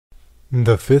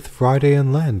The Fifth Friday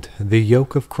in Lent, The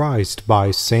Yoke of Christ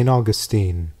by Saint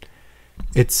Augustine.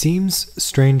 It seems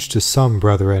strange to some,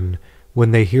 brethren,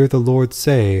 when they hear the Lord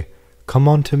say, "Come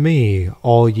unto me,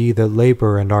 all ye that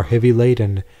labor and are heavy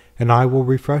laden, and I will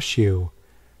refresh you.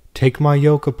 Take my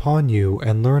yoke upon you,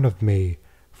 and learn of me,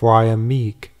 for I am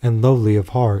meek and lowly of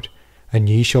heart, and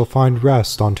ye shall find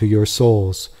rest unto your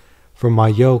souls. For my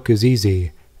yoke is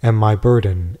easy, and my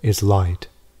burden is light."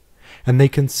 And they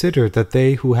consider that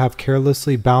they who have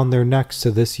carelessly bound their necks to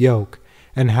this yoke,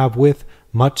 and have with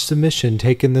much submission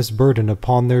taken this burden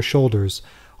upon their shoulders,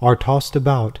 are tossed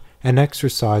about and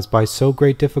exercised by so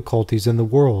great difficulties in the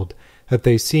world, that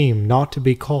they seem not to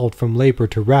be called from labor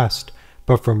to rest,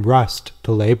 but from rest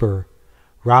to labor.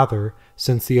 Rather,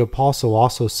 since the Apostle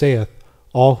also saith,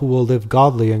 "All who will live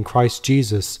godly in Christ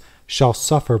Jesus shall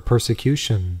suffer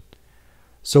persecution."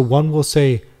 So one will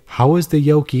say, how is the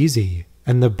yoke easy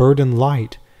and the burden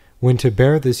light, when to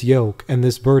bear this yoke and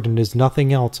this burden is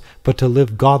nothing else but to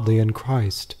live godly in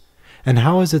Christ? And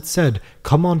how is it said,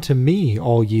 "Come unto me,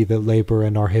 all ye that labor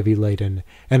and are heavy laden,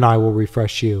 and I will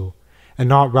refresh you," and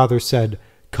not rather said,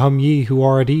 "Come ye who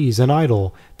are at ease and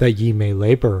idle, that ye may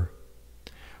labor"?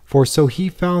 For so he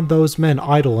found those men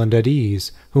idle and at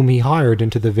ease, whom he hired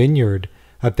into the vineyard,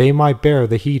 that they might bear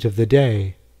the heat of the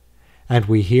day. And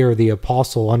we hear the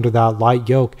Apostle under that light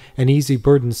yoke and easy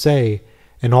burden say,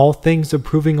 "In all things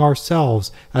approving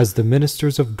ourselves as the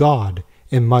ministers of God,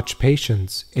 in much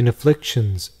patience, in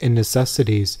afflictions, in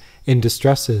necessities, in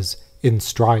distresses, in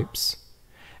stripes."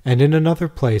 And in another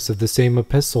place of the same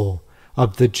epistle,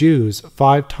 "Of the Jews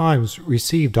 5 times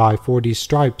received I 40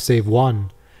 stripes save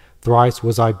one. Thrice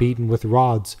was I beaten with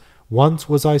rods, once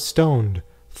was I stoned,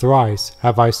 thrice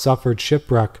have I suffered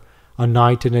shipwreck, a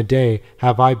night and a day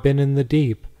have I been in the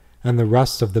deep," and the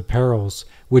rest of the perils,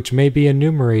 which may be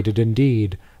enumerated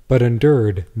indeed, but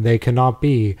endured they cannot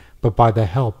be but by the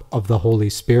help of the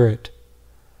Holy Spirit.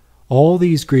 All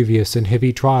these grievous and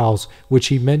heavy trials which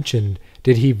he mentioned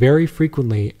did he very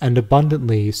frequently and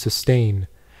abundantly sustain,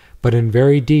 but in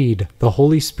very deed the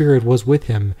Holy Spirit was with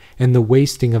him in the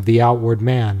wasting of the outward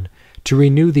man, to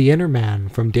renew the inner man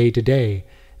from day to day,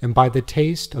 and by the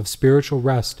taste of spiritual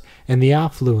rest and the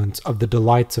affluence of the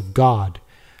delights of God,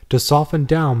 to soften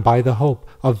down by the hope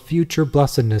of future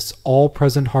blessedness all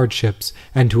present hardships,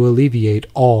 and to alleviate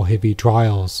all heavy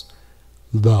trials.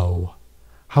 Lo,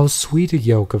 how sweet a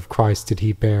yoke of Christ did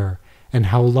he bear, and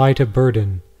how light a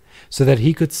burden, so that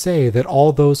he could say that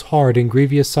all those hard and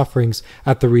grievous sufferings,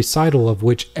 at the recital of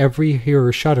which every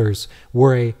hearer shudders,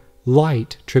 were a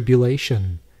light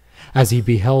tribulation, as he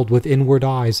beheld with inward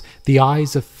eyes, the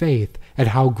eyes of faith, at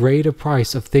how great a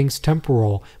price of things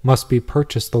temporal must be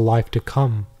purchased the life to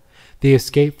come, the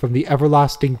escape from the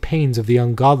everlasting pains of the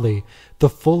ungodly, the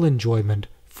full enjoyment,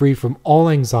 free from all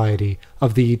anxiety,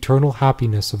 of the eternal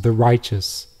happiness of the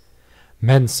righteous.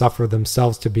 Men suffer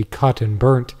themselves to be cut and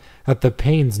burnt, at the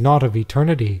pains not of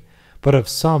eternity, but of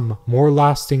some more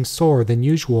lasting sore than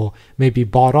usual may be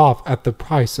bought off at the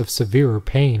price of severer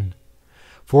pain.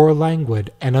 For a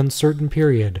languid and uncertain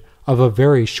period of a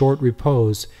very short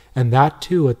repose, and that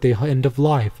too at the end of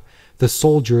life, the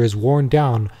soldier is worn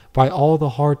down by all the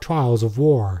hard trials of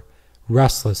war.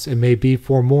 Restless it may be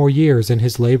for more years in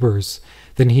his labors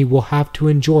than he will have to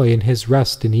enjoy in his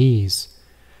rest and ease.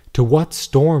 To what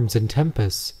storms and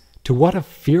tempests, to what a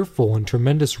fearful and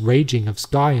tremendous raging of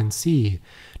sky and sea,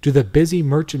 do the busy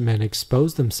merchantmen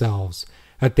expose themselves,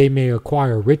 that they may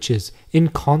acquire riches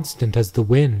inconstant as the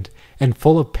wind, and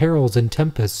full of perils and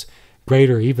tempests,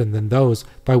 greater even than those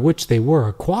by which they were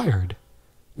acquired?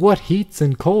 What heats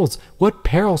and colds, what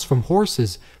perils from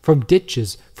horses, from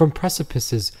ditches, from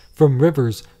precipices, from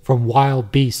rivers, from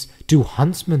wild beasts, do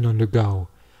huntsmen undergo?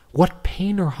 What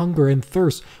pain or hunger and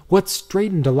thirst, what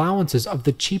straitened allowances of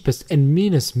the cheapest and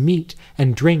meanest meat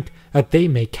and drink, that they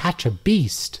may catch a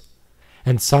beast?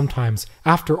 And sometimes,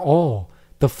 after all,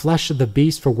 the flesh of the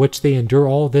beast for which they endure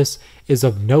all this is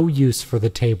of no use for the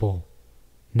table.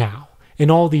 Now, in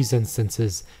all these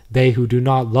instances, they who do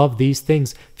not love these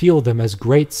things feel them as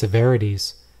great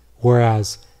severities,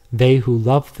 whereas they who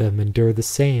love them endure the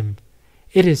same.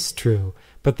 It is true,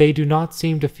 but they do not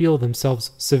seem to feel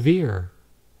themselves severe.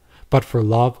 But for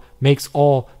love makes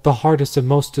all the hardest and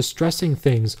most distressing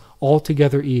things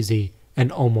altogether easy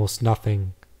and almost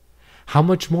nothing. How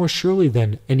much more surely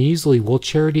then and easily will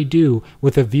charity do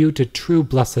with a view to true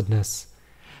blessedness?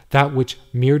 That which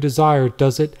mere desire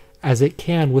does it as it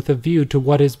can with a view to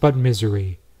what is but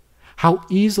misery. How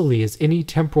easily is any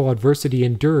temporal adversity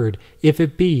endured, if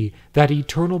it be that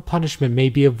eternal punishment may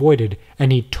be avoided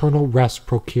and eternal rest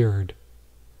procured.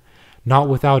 Not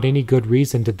without any good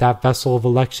reason did that vessel of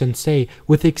election say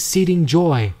with exceeding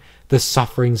joy, The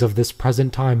sufferings of this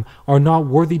present time are not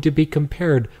worthy to be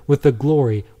compared with the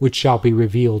glory which shall be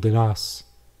revealed in us.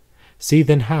 See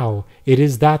then how it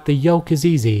is that the yoke is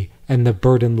easy and the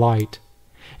burden light.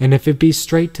 And if it be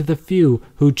straight to the few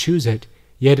who choose it,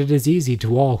 yet it is easy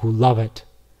to all who love it.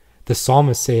 The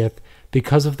psalmist saith,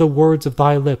 Because of the words of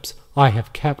thy lips I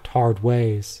have kept hard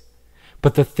ways.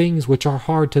 But the things which are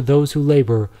hard to those who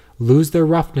labor lose their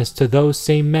roughness to those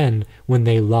same men when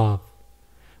they love.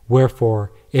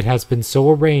 Wherefore it has been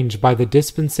so arranged by the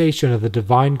dispensation of the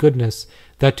divine goodness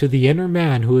that to the inner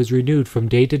man who is renewed from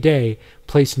day to day,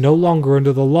 placed no longer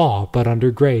under the law but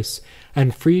under grace,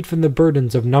 and freed from the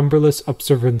burdens of numberless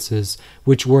observances,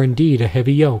 which were indeed a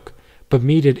heavy yoke, but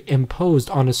meted imposed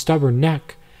on a stubborn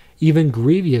neck, even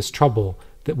grievous trouble,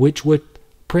 that which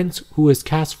prince who is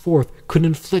cast forth could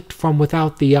inflict from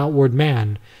without the outward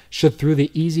man, should through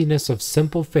the easiness of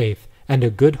simple faith, and a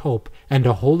good hope, and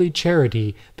a holy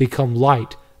charity become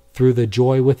light through the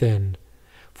joy within.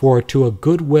 For to a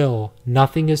good will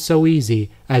nothing is so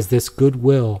easy as this good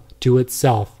will to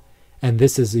itself, and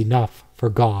this is enough for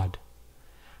God.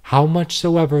 How much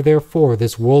soever therefore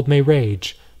this world may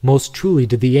rage, most truly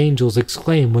did the angels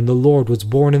exclaim when the Lord was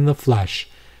born in the flesh,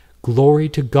 Glory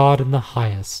to God in the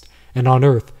highest, and on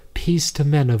earth peace to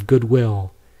men of good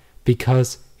will,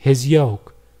 because his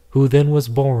yoke, who then was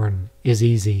born, is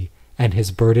easy, and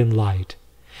his burden light.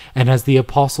 And as the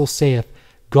apostle saith,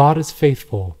 God is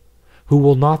faithful, who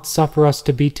will not suffer us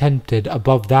to be tempted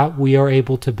above that we are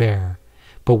able to bear,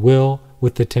 but will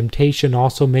with the temptation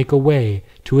also make a way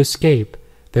to escape,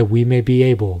 that we may be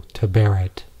able to bear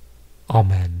it.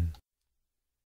 Amen.